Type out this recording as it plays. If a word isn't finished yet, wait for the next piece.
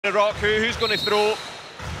Rock, who's going to throw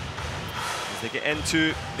as they get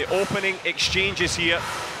into the opening exchanges here,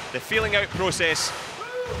 the feeling out process.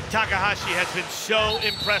 Takahashi has been so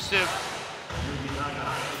impressive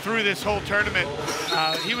through this whole tournament.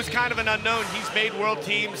 He was kind of an unknown. He's made world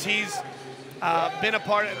teams. He's been a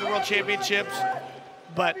part of the World Championships,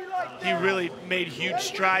 but he really made huge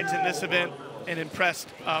strides in this event and impressed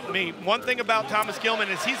me. One thing about Thomas Gilman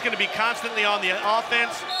is he's going to be constantly on the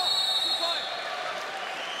offense.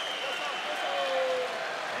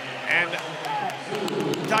 And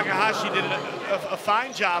Takahashi did a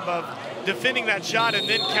fine job of defending that shot and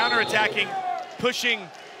then counterattacking, pushing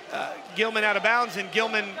Gilman out of bounds, and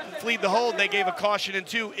Gilman fleed the hold. They gave a caution in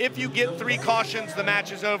two. If you get 3 cautions, the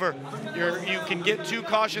match is over. You can get 2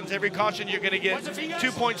 cautions. Every caution, you're going to get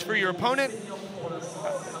 2 points for your opponent.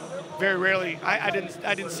 Very rarely, I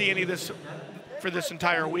didn't see any of this for this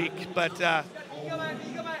entire week, but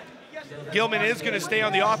Gilman is going to stay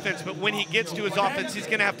on the offense, but when he gets to his offense, he's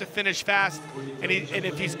going to have to finish fast. And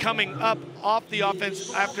if he's coming up off the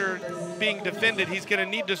offense after being defended, he's going to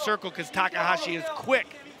need to circle because Takahashi is quick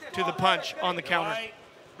to the punch on the counter.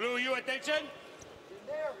 Blue, you attention.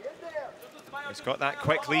 He's got that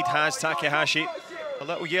quick lead, has Takahashi. A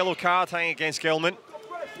little yellow card hanging against Gilman.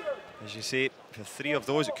 As you say, for 3 of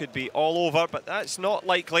those, it could be all over, but that's not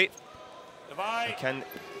likely. Can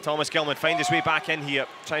Thomas Gilman find his way back in here?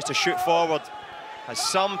 Tries to shoot forward, has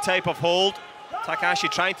some type of hold. Takahashi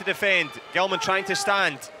trying to defend, Gilman trying to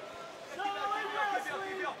stand.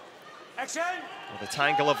 Well, the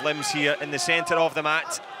tangle of limbs here in the center of the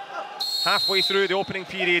mat. Halfway through the opening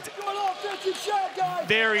period.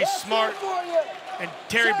 Very smart. And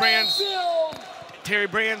Terry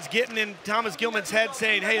Brand's getting in Thomas Gilman's head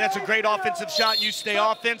saying, hey, that's a great offensive shot, you stay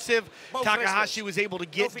offensive. Takahashi was able to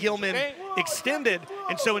get Gilman extended,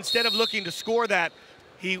 and so instead of looking to score that,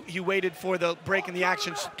 he waited for the break in the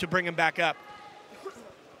action to bring him back up.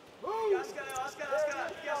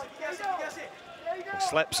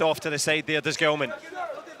 Slips off to the side there, does Gilman.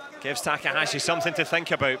 Gives Takahashi something to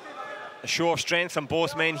think about. A show of strength from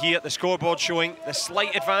both men here. The scoreboard showing the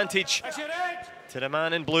slight advantage to the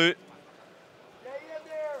man in blue.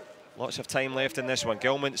 Lots of time left in this one.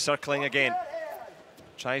 Gilman circling again.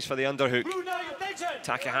 Tries for the underhook.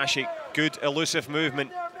 Takahashi, good elusive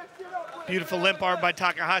movement. Beautiful limp arm by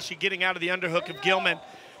Takahashi, getting out of the underhook of Gilman.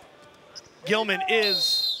 Gilman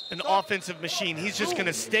is an offensive machine. He's just going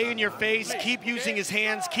to stay in your face, keep using his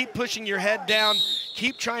hands, keep pushing your head down,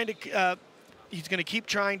 keep trying to, he's going to keep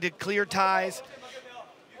trying to clear ties.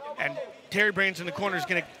 And Terry Brains in the corner is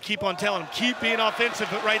going to keep on telling him, keep being offensive.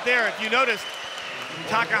 But right there, if you notice,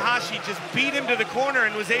 Takahashi just beat him to the corner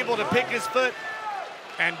and was able to pick his foot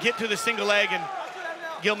and get to the single leg, and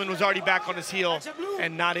Gilman was already back on his heel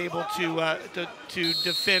and not able to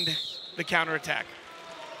defend the counterattack.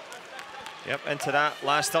 Yep, into that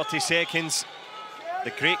last 30 seconds.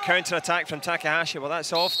 The great counterattack from Takahashi. Well,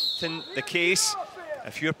 that's often the case.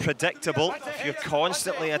 If you're predictable, if you're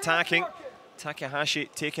constantly attacking, Takahashi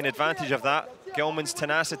taking advantage of that. Gilman's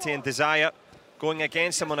tenacity and desire going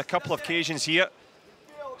against him on a couple of occasions here.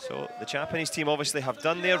 So the Japanese team obviously have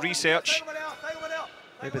done their research.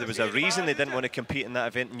 Maybe there was a reason they didn't want to compete in that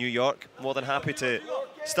event in New York. More than happy to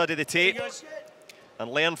study the tape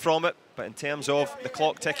and learn from it. But in terms of the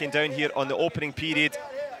clock ticking down here on the opening period,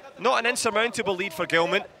 not an insurmountable lead for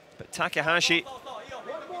Gilman, but Takahashi,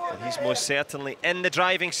 and he's most certainly in the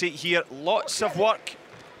driving seat here. Lots of work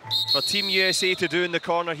for Team USA to do in the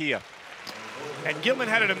corner here. And Gilman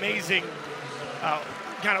had an amazing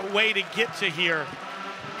kind of way to get to here.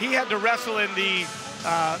 He had to wrestle in the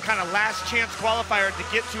kind of last chance qualifier to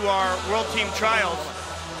get to our World Team Trials.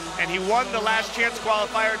 And he won the last chance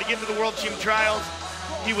qualifier to get to the World Team Trials.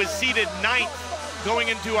 He was seeded 9th going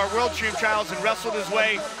into our World Team Trials and wrestled his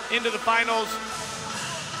way into the finals.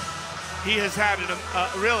 He has had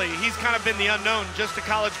really, he's kind of been the unknown, just a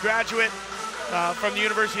college graduate from the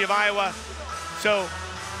University of Iowa. So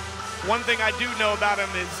one thing I do know about him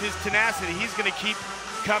is his tenacity. He's going to keep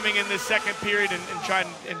coming in this second period and try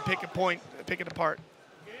and pick it apart.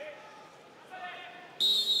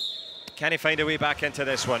 Can he find a way back into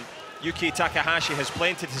this one? Yuki Takahashi has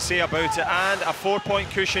plenty to say about it, and a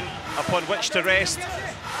 4-point cushion upon which to rest.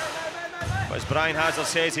 But as Brian Hazard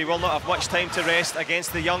says, he will not have much time to rest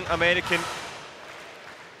against the young American.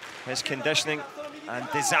 His conditioning and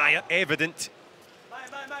desire evident.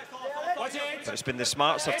 But it's been the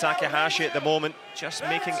smarts of Takahashi at the moment, just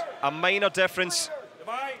making a minor difference.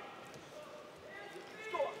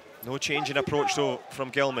 No change in approach though from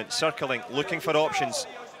Gilman, circling, looking for options.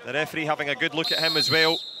 The referee having a good look at him as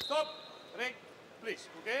well. Stop. Please,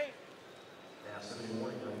 okay?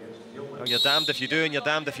 Well, you're damned if you do and you're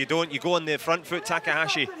damned if you don't. You go on the front foot,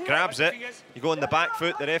 Takahashi grabs it. You go on the back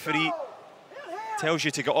foot, the referee tells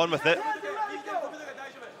you to get on with it.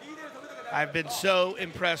 I've been so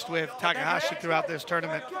impressed with Takahashi throughout this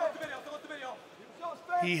tournament.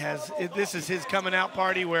 This is his coming out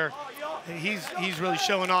party where he's really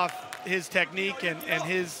showing off his technique and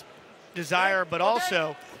his desire, but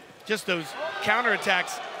also just those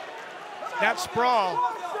counterattacks. That sprawl,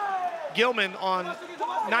 Gilman on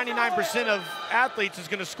 99% of athletes is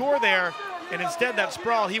gonna score there, and instead that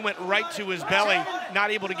sprawl, he went right to his belly,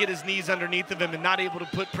 not able to get his knees underneath of him and not able to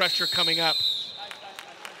put pressure coming up.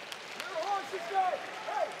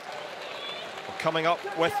 Coming up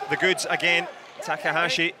with the goods again,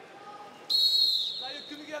 Takahashi.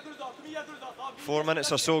 4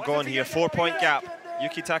 minutes or so gone here, 4-point gap.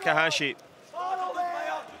 Yuki Takahashi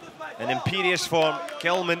in imperious form.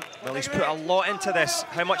 Gilman, well, he's put a lot into this.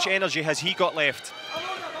 How much energy has he got left?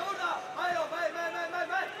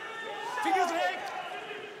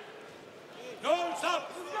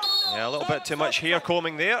 Yeah, a little bit too much hair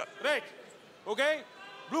combing there. Red, okay?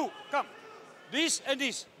 Blue, come. This and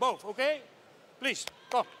this, both, okay? Please,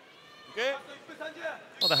 come, okay?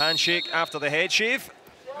 Well, the handshake after the head shave.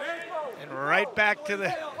 And right back to the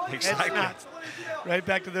head snaps. Right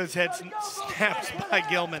back to those head snaps by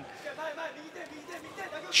Gilman.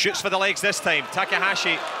 Shoots for the legs this time.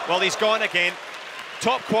 Takahashi, well, he's gone again.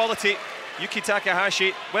 Top quality, Yuki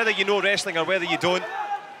Takahashi. Whether you know wrestling or whether you don't,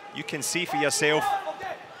 you can see for yourself.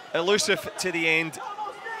 Elusive to the end.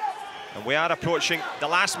 And we are approaching the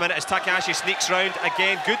last minute as Takahashi sneaks round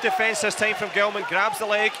again. Good defense this time from Gilman, grabs the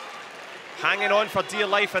leg. Hanging on for dear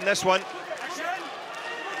life in this one.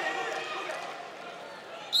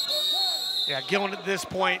 Yeah, Gilman at this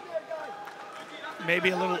point, maybe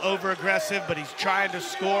a little over-aggressive, but he's trying to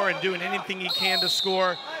score and doing anything he can to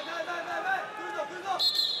score.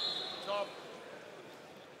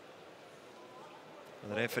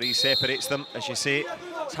 The referee separates them, as you say.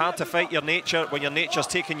 It's hard to fight your nature when your nature's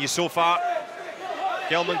taken you so far.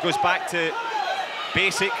 Gilman goes back to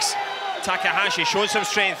basics. Takahashi showing some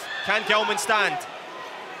strength. Can Gilman stand?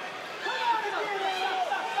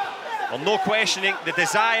 Well, no questioning the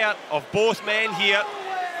desire of both men here.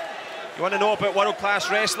 You want to know about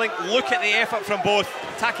world-class wrestling? Look at the effort from both.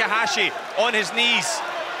 Takahashi on his knees,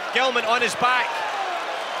 Gilman on his back.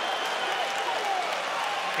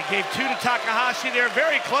 He gave two to Takahashi there,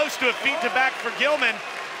 very close to a feet to back for Gilman,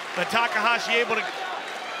 but Takahashi able to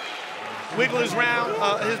wiggle his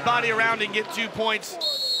body around and get 2 points.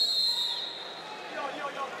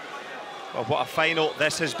 Well, what a final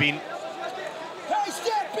this has been.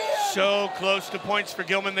 So close to points for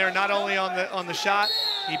Gilman there, not only on the shot,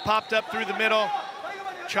 he popped up through the middle,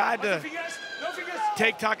 tried to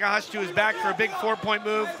take Takahashi to his back for a big 4-point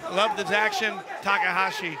move. Loved his action.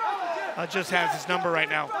 Takahashi just has his number right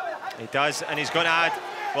now. He does, and he's going to add,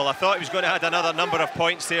 well, I thought he was going to add another number of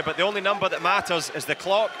points there, but the only number that matters is the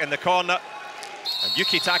clock in the corner. And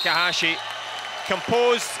Yuki Takahashi,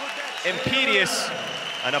 composed, imperious,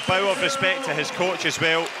 and a bow of respect to his coach as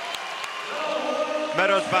well.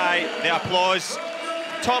 Mirrored by the applause.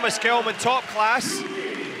 Thomas Gilman, top class.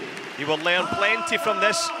 He will learn plenty from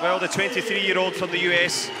this. Well, the 23-year-old from the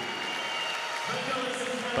US.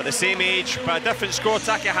 But the same age, but a different score.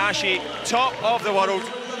 Takahashi, top of the world.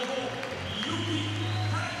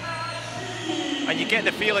 And you get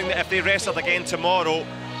the feeling that if they wrestled again tomorrow,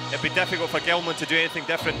 it'd be difficult for Gilman to do anything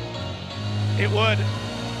different. It would.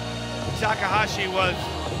 Takahashi was